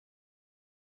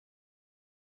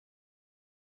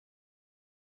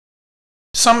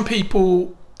Some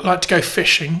people like to go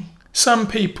fishing. Some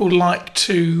people like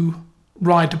to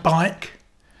ride a bike.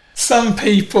 Some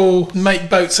people make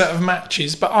boats out of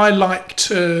matches, but I like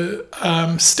to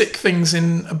stick things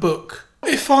in a book.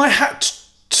 If I had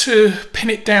to pin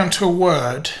it down to a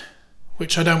word,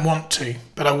 which I don't want to,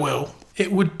 but I will,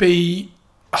 it would be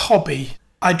a hobby.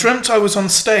 I dreamt I was on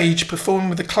stage performing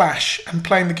with The Clash and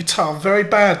playing the guitar very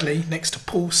badly next to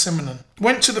Paul Simonon.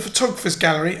 Went to the photographer's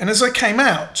gallery, and as I came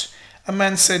out, a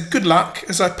man said good luck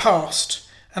as I passed,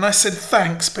 and I said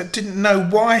thanks, but didn't know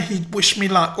why he'd wish me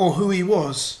luck or who he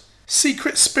was.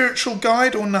 Secret spiritual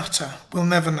guide or nutter? We'll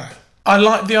never know. I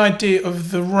like the idea of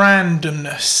the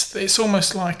randomness. It's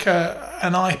almost like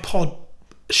an iPod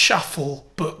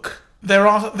shuffle book. There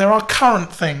are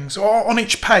current things. On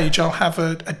each page I'll have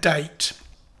a date,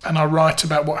 and I'll write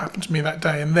about what happened to me that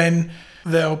day, and then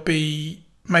there'll be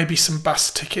maybe some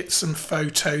bus tickets, some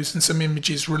photos and some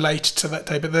images related to that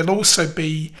day, but there'll also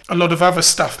be a lot of other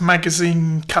stuff,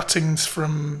 magazine cuttings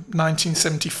from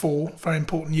 1974, very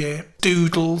important year,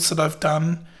 doodles that I've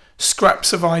done,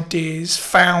 scraps of ideas,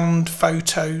 found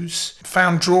photos,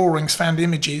 found drawings, found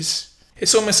images.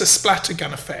 It's almost a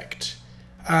splattergun effect.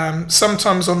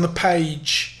 Sometimes on the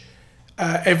page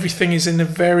everything is in a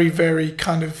very, very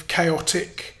kind of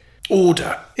chaotic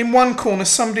order. In one corner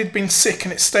somebody had been sick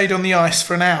and it stayed on the ice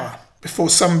for an hour before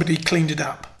somebody cleaned it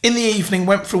up. In the evening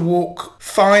went for a walk,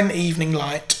 fine evening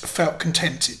light, felt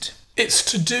contented. It's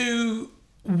to do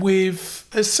with,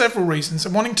 there's several reasons.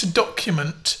 I'm wanting to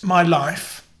document my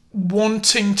life,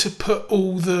 wanting to put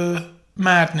all the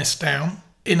madness down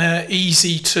in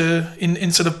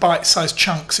in sort of bite-sized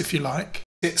chunks, if you like.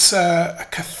 It's a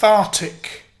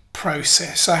cathartic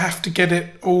process. I have to get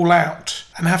it all out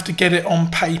and have to get it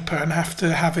on paper and have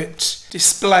to have it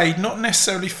displayed, not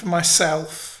necessarily for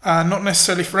myself, not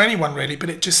necessarily for anyone really, but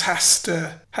it just has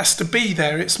to be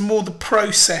there. It's more the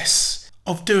process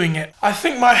of doing it. I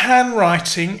think my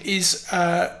handwriting is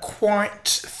quite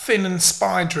thin and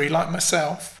spidery like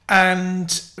myself, and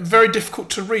very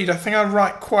difficult to read. I think I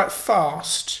write quite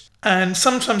fast. And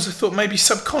sometimes I thought maybe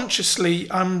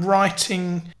subconsciously I'm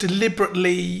writing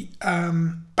deliberately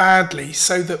badly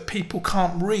so that people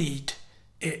can't read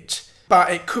it.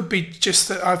 But it could be just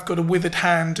that I've got a withered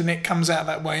hand and it comes out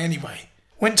that way anyway.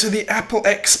 Went to the Apple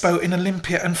Expo in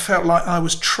Olympia and felt like I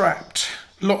was trapped.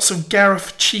 Lots of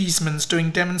Gareth Cheesemans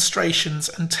doing demonstrations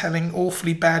and telling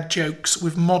awfully bad jokes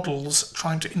with models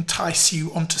trying to entice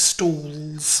you onto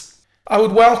stalls. I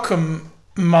would welcome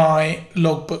my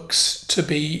logbooks to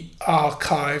be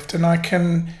archived, and I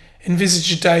can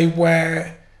envisage a day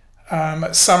where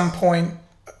at some point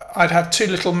I'd have two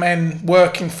little men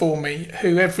working for me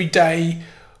who every day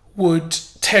would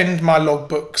tend my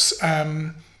logbooks,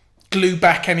 glue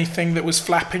back anything that was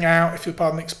flapping out, if you'll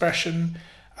pardon the expression,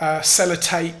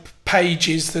 sellotape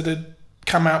pages that had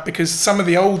come out, because some of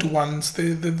the older ones,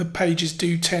 the pages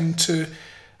do tend to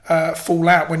fall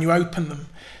out when you open them.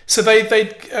 So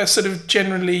they sort of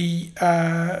generally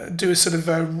do a sort of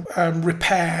a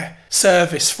repair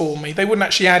service for me. They wouldn't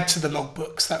actually add to the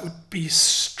logbooks. That would be a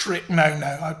strict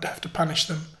no-no. I'd have to punish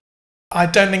them. I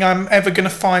don't think I'm ever going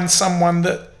to find someone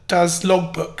that does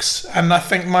logbooks, and I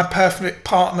think my perfect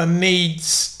partner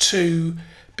needs to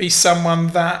be someone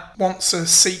that wants a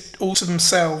seat all to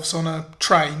themselves on a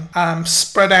train,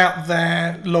 spread out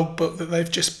their logbook that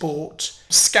they've just bought,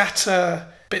 scatter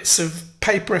bits of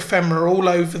paper ephemera all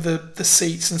over the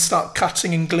seats and start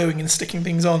cutting and gluing and sticking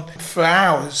things on for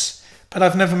hours. But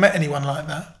I've never met anyone like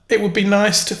that. It would be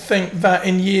nice to think that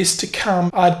in years to come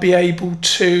I'd be able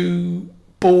to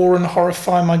bore and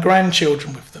horrify my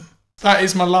grandchildren with them. That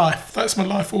is my life. That's my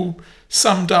life all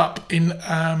summed up in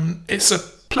it's a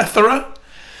plethora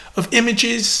of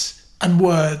images and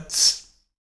words.